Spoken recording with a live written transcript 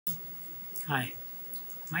Hi,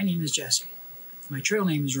 my name is Jesse. My trail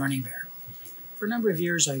name is Running Bear. For a number of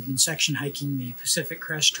years, I've been section hiking the Pacific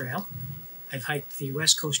Crest Trail. I've hiked the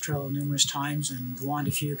West Coast Trail numerous times and Juan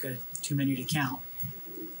de Fuca, too many to count.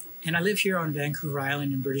 And I live here on Vancouver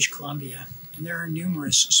Island in British Columbia, and there are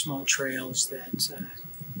numerous small trails that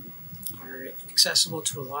are accessible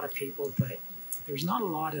to a lot of people, but there's not a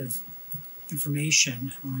lot of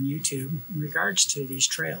information on YouTube in regards to these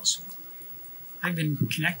trails. I've been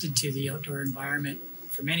connected to the outdoor environment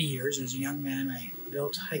for many years. As a young man, I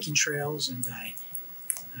built hiking trails and I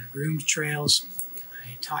groomed trails.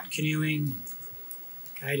 I taught canoeing,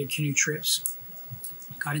 guided canoe trips,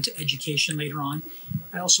 got into education later on.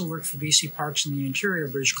 I also worked for BC Parks in the interior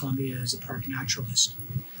of British Columbia as a park naturalist.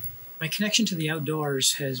 My connection to the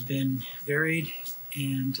outdoors has been varied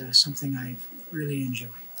and something I've really enjoyed.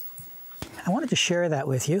 I wanted to share that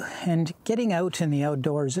with you, and getting out in the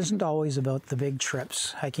outdoors isn't always about the big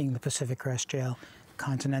trips, hiking the Pacific Crest Trail,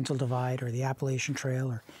 Continental Divide, or the Appalachian Trail,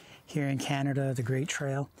 or here in Canada, the Great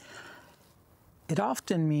Trail. It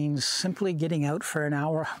often means simply getting out for an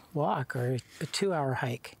hour walk or a 2-hour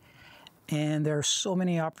hike. And there are so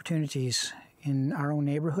many opportunities in our own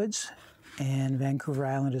neighborhoods, and Vancouver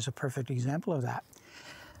Island is a perfect example of that.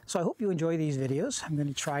 So I hope you enjoy these videos. I'm going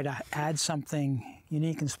to try to add something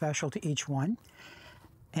unique and special to each one.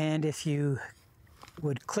 And if you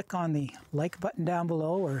would click on the like button down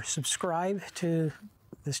below or subscribe to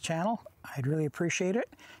this channel, I'd really appreciate it,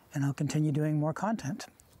 and I'll continue doing more content.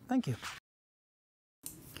 Thank you.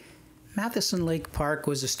 Matheson Lake Park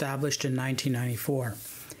was established in 1994.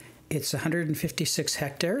 It's 156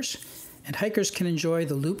 hectares, and hikers can enjoy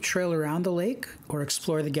the loop trail around the lake or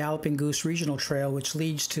explore the Galloping Goose Regional Trail, which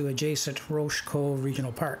leads to adjacent Roche Cove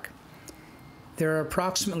Regional Park. There are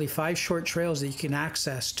approximately 5 short trails that you can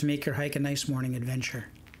access to make your hike a nice morning adventure.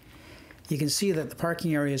 You can see that the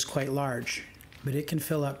parking area is quite large, but it can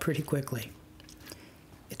fill up pretty quickly.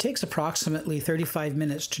 It takes approximately 35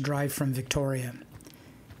 minutes to drive from Victoria.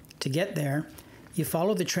 To get there, you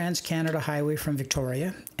follow the Trans-Canada Highway from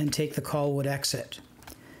Victoria and take the Colwood exit.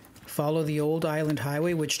 Follow the Old Island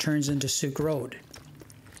Highway, which turns into Souk Road.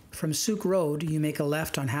 From Souk Road, you make a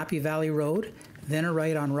left on Happy Valley Road, then a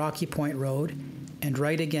right on Rocky Point Road, and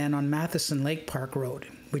right again on Matheson Lake Park Road,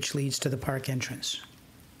 which leads to the park entrance.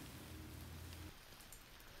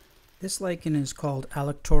 This lichen is called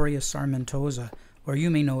Alectoria sarmentosa, or you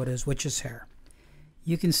may know it as witch's hair.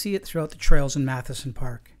 You can see it throughout the trails in Matheson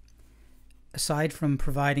Park. Aside from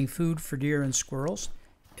providing food for deer and squirrels,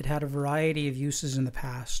 it had a variety of uses in the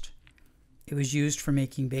past. It was used for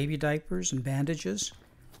making baby diapers and bandages.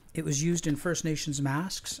 It was used in First Nations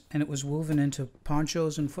masks, and it was woven into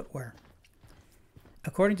ponchos and footwear.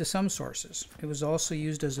 According to some sources, it was also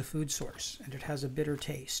used as a food source, and it has a bitter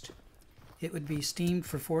taste. It would be steamed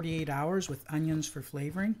for 48 hours with onions for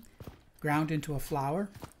flavoring, ground into a flour,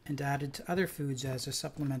 and added to other foods as a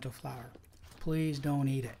supplemental flour. Please don't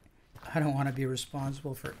eat it. I don't want to be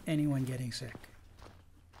responsible for anyone getting sick.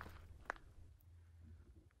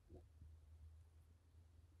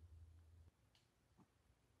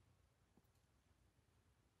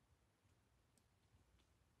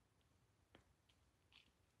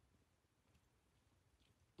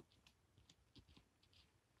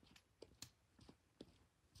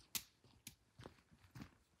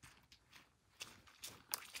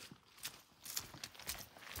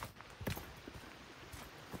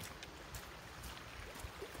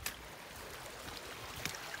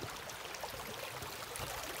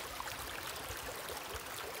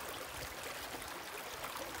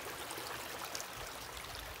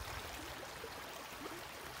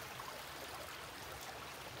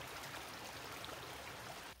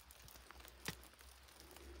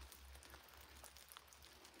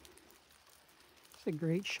 It's a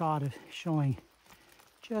great shot of showing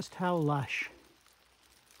just how lush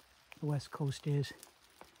the West Coast is.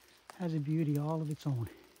 It has a beauty all of its own.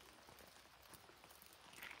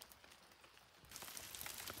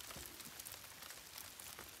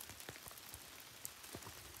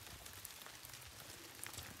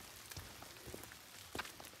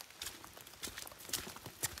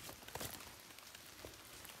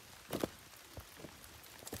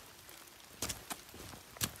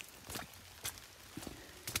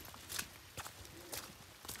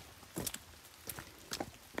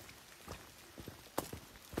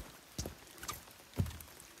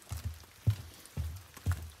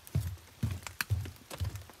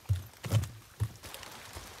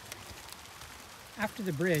 After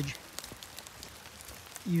the bridge,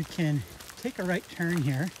 you can take a right turn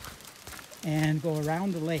here and go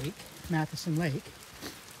around the lake, Matheson Lake,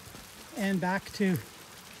 and back to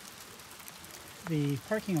the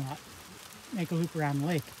parking lot make a loop around the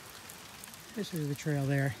lake. This is the trail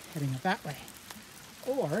there heading up that way.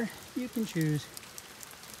 Or you can choose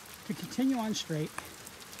to continue on straight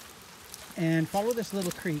and follow this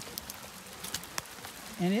little creek.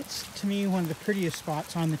 And it's, to me, one of the prettiest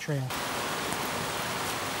spots on the trail.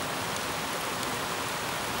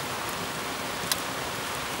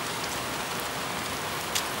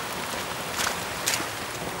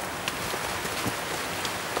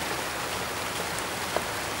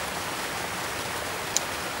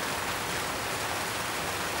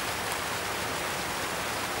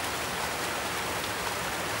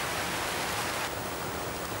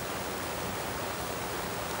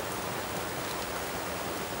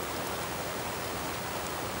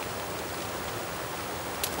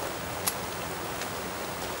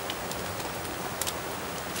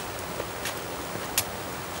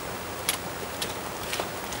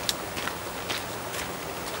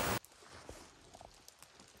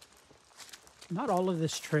 Not all of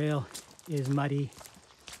this trail is muddy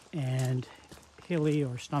and hilly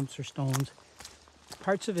or stumps or stones.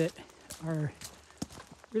 Parts of it are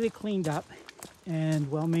really cleaned up and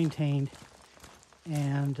well maintained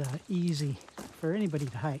and easy for anybody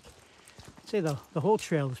to hike. I'd say the whole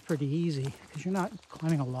trail is pretty easy because you're not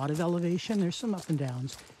climbing a lot of elevation. There's some up and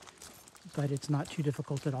downs, but it's not too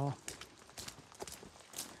difficult at all.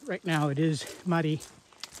 Right now it is muddy,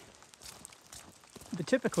 but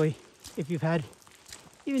typically if you've had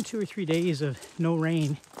even 2 or 3 days of no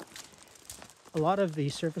rain, a lot of the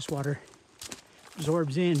surface water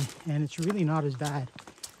absorbs in and it's really not as bad.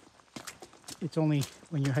 It's only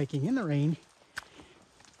when you're hiking in the rain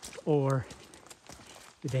or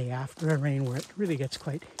the day after a rain where it really gets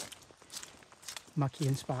quite mucky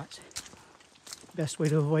in spots. Best way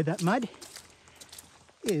to avoid that mud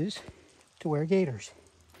is to wear gaiters.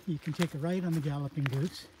 You can take a right on the Galloping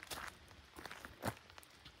Goose,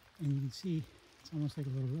 and you can see it's almost like a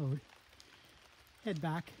little road. Head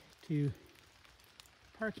back to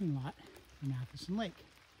parking lot for Matheson Lake.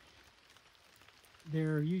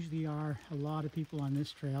 There usually are a lot of people on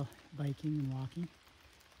this trail biking and walking,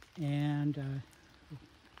 and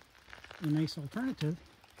a nice alternative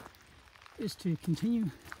is to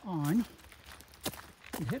continue on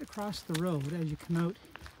and head across the road as you come out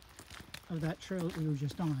of that trail that we were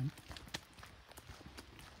just on.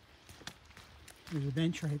 There's a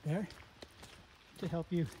bench right there to help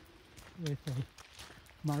you with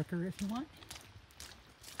a marker if you want.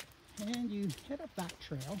 And you head up that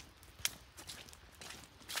trail.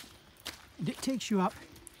 And it takes you up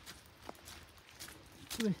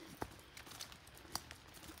to a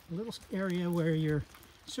little area where you're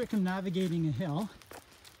circumnavigating a hill.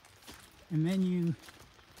 And then you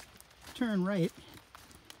turn right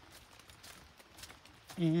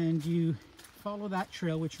and you follow that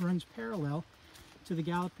trail which runs parallel to the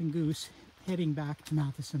Galloping Goose heading back to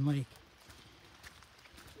Matheson Lake.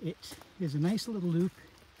 It is a nice little loop.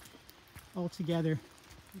 Altogether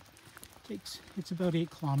it's about 8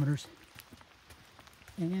 kilometers,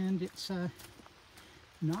 and it's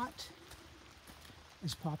not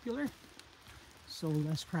as popular, so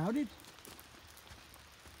less crowded,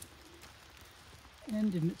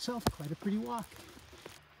 and in itself quite a pretty walk.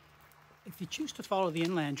 If you choose to follow the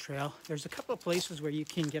inland trail, there's a couple of places where you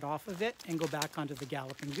can get off of it and go back onto the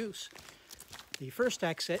Galloping Goose. The first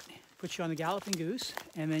exit puts you on the Galloping Goose,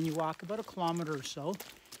 and then you walk about 1 kilometer or so,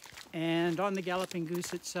 and on the Galloping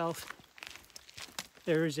Goose itself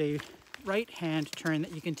there's a right-hand turn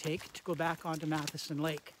that you can take to go back onto Matheson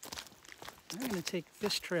Lake. I'm going to take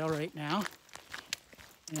this trail right now,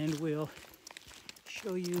 and we'll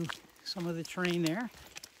show you some of the terrain there,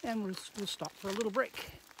 and we'll stop for a little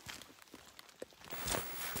break.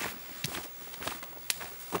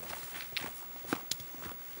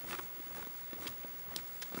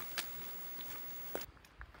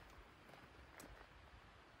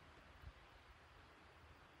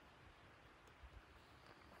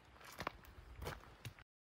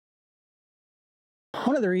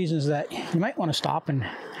 One of the reasons that you might want to stop and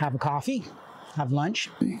have a coffee, have lunch,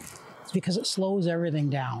 is because it slows everything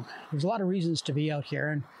down. There's a lot of reasons to be out here,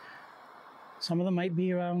 and some of them might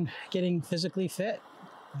be around getting physically fit.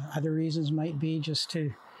 Other reasons might be just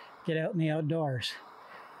to get out in the outdoors.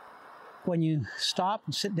 When you stop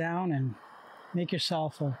and sit down and make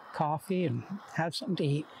yourself a coffee and have something to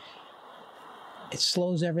eat, it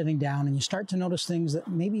slows everything down, and you start to notice things that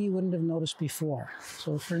maybe you wouldn't have noticed before.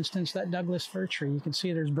 So for instance, that Douglas fir tree, you can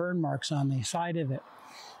see there's burn marks on the side of it.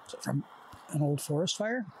 So from an old forest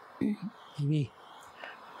fire, maybe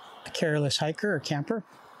a careless hiker or camper,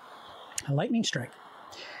 a lightning strike.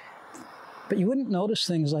 But you wouldn't notice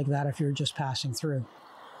things like that if you were just passing through.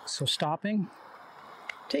 So stopping,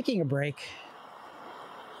 taking a break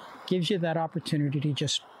gives you that opportunity to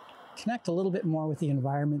just connect a little bit more with the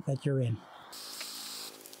environment that you're in.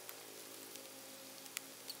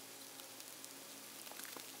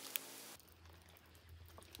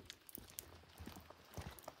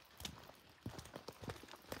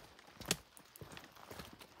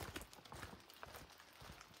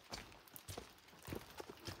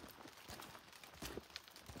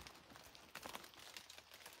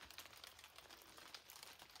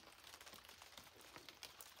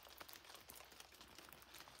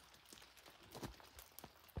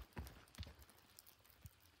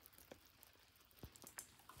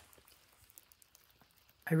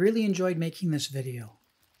 I really enjoyed making this video.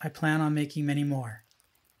 I plan on making many more.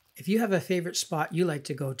 If you have a favorite spot you like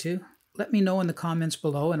to go to, let me know in the comments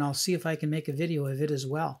below and I'll see if I can make a video of it as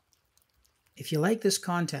well. If you like this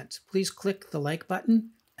content, please click the like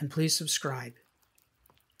button and please subscribe.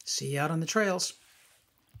 See you out on the trails.